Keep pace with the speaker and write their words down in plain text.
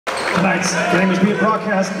Tonight's game is being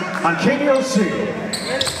broadcast on KDOC.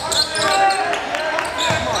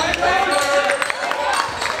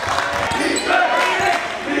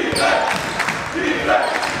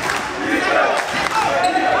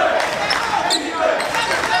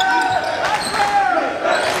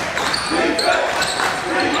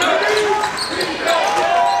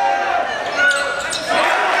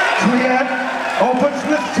 Opens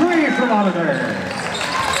with 3 from Mater Dei.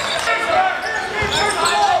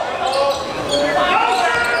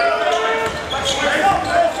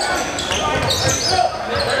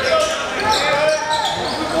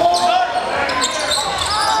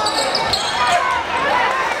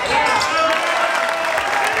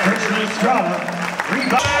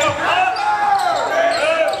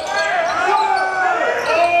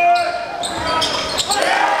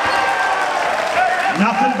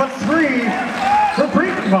 Nothing but 3 for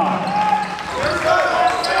Breitenbach.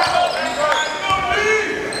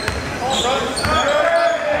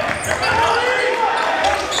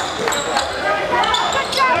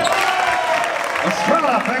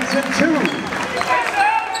 Estrada banks in 2.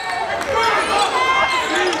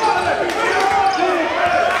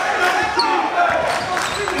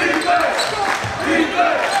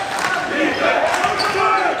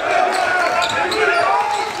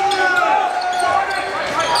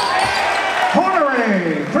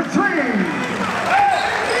 Hornery for 3.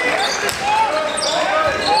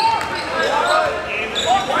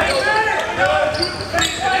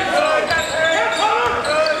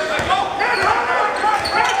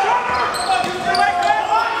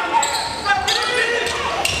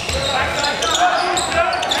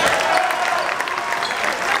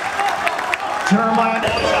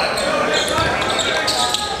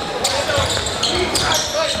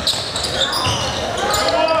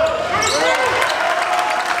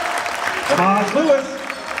 Lewis.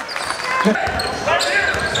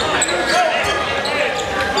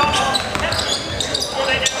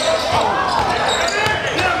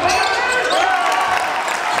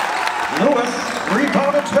 Lewis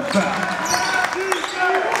rebounded putback.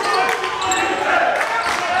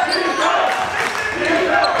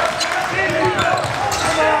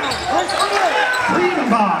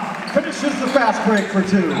 Breitenbach finishes the fast break for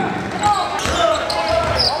 2.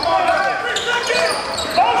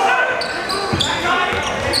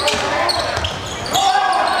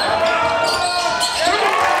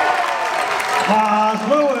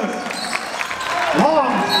 Lewis,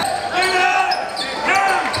 long.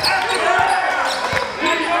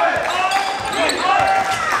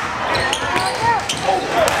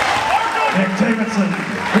 Nick Davidson,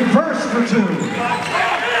 reverse for 2.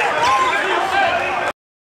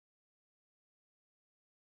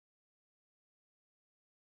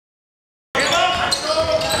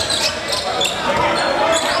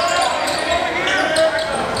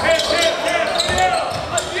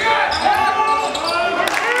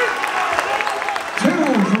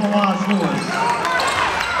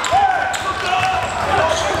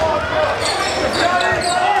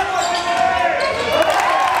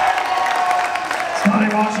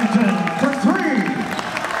 Washington for 3.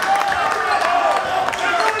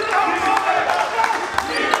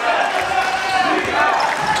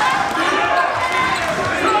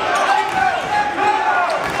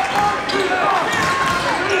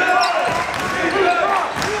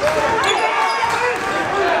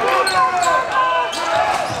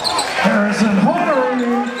 Harrison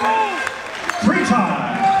Hornery, 3 times.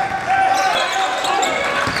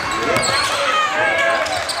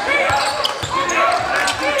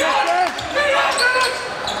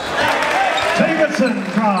 Davidson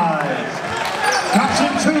tries. Drops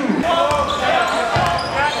in 2.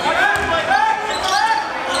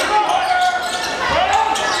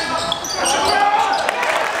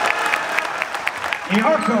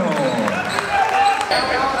 Iarco.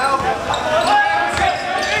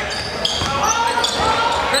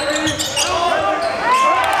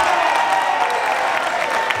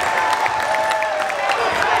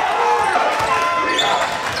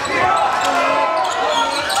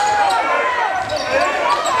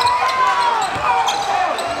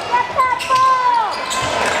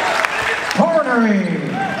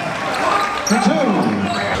 For 2.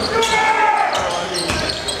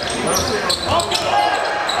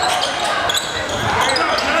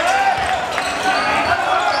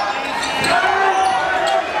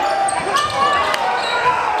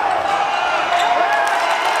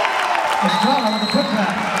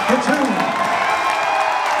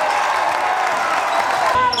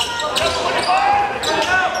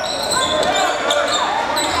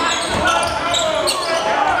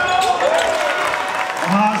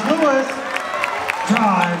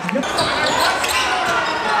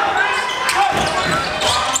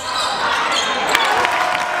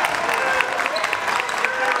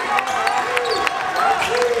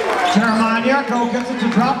 Iarco gets it to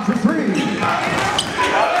drop for 3.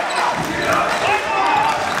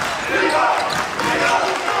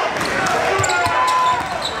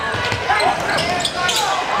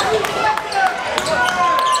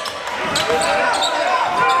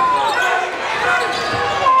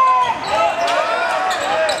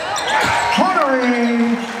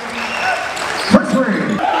 Hornery for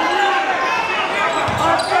 3.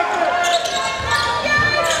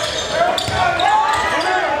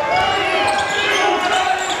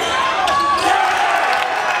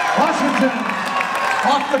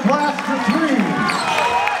 Off the glass for 3.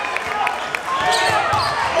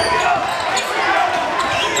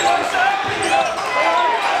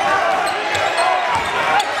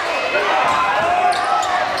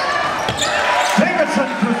 Davidson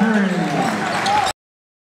for 3.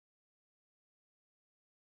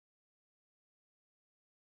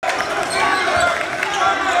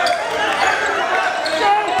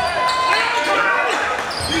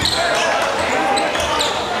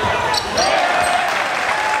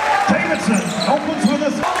 Opens with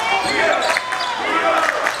us.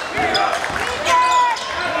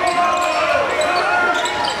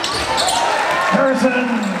 Harrison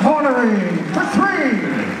Hornery for 3.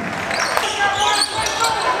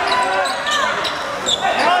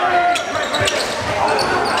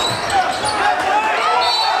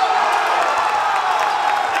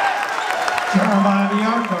 Jeremiah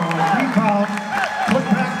Iarco, rebound, put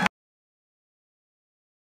back.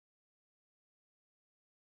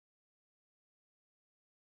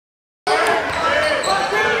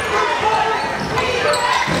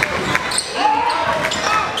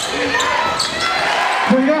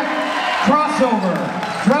 Crossover,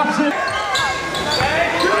 drops it.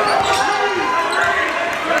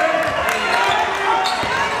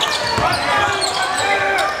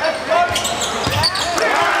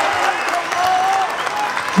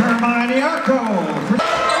 Jeremiah Iarco.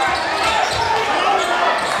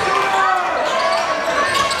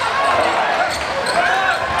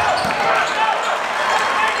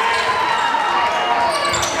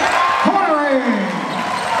 Hornery,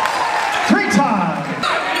 3 times.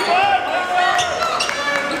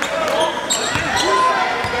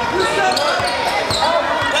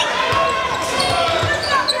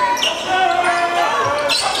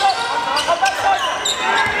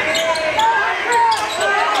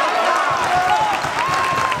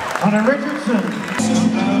 Richardson.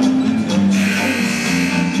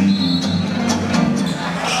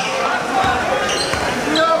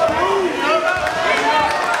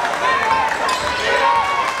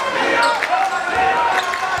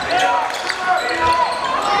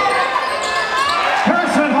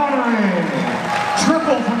 Harrison Hornery,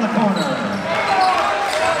 triple from the corner.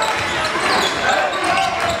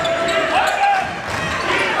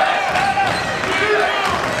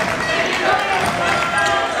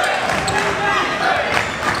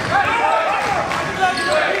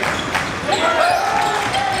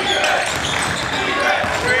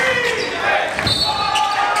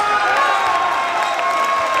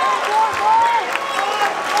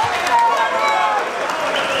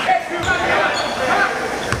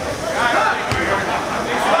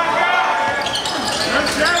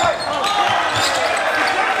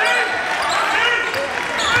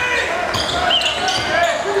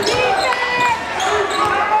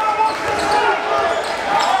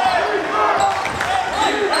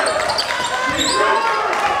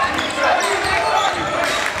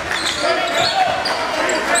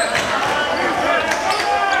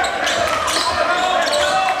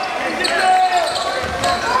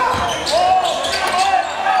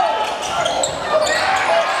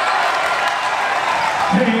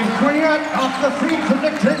 Off the feet to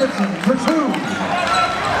Nick Davidson for 2.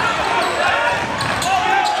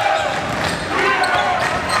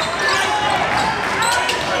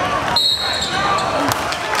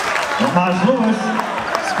 Tomas Lewis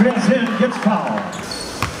spins in, gets fouled.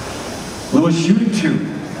 Lewis shooting 2.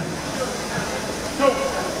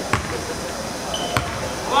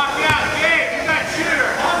 Lock it out, Gabe. You got shooter.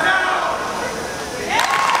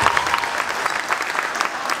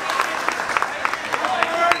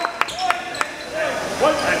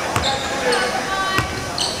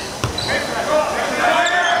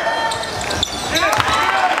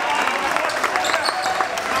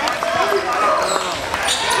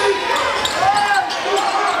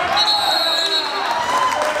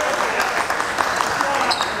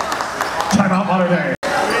 Timeout, Mater Dei.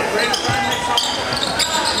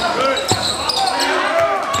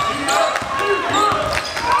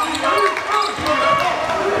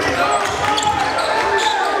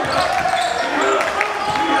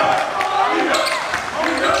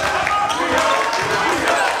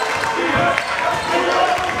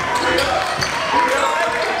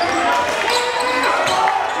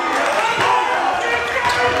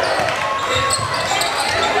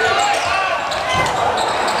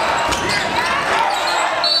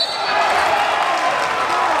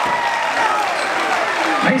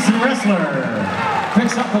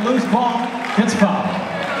 the loose ball, gets fouled.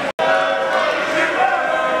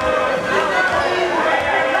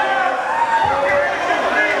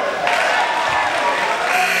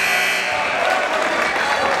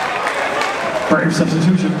 Brave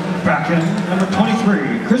substitution, back in, number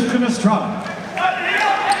 23, Christian Estrada.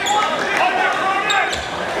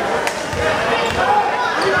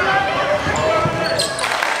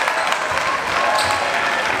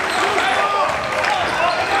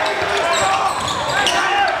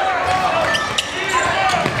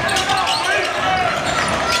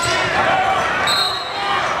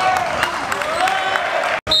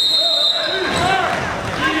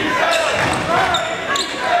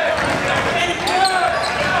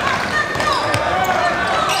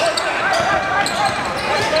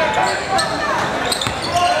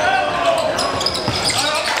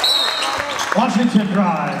 Washington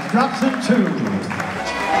drives, drops in 2.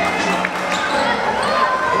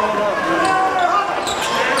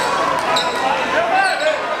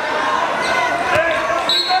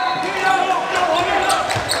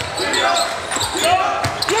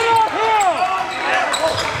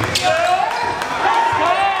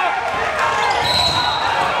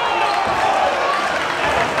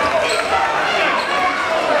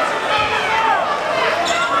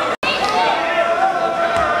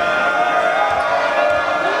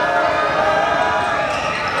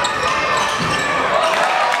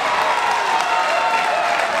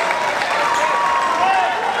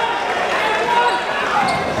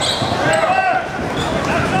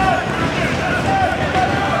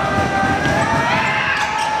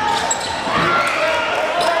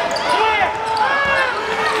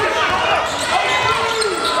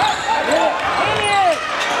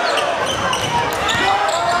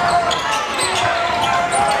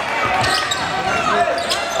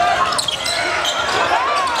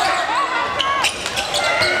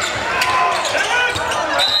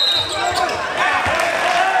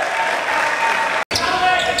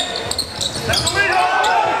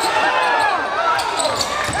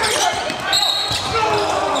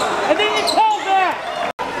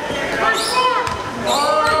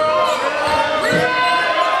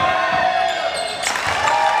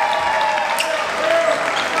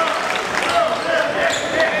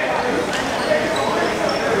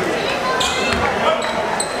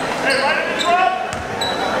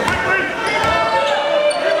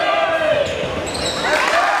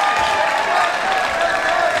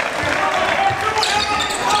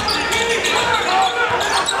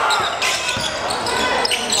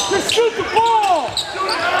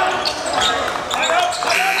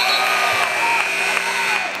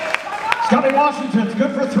 Washington's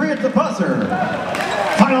good for 3 at the buzzer.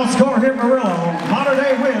 Final score here, Marilla.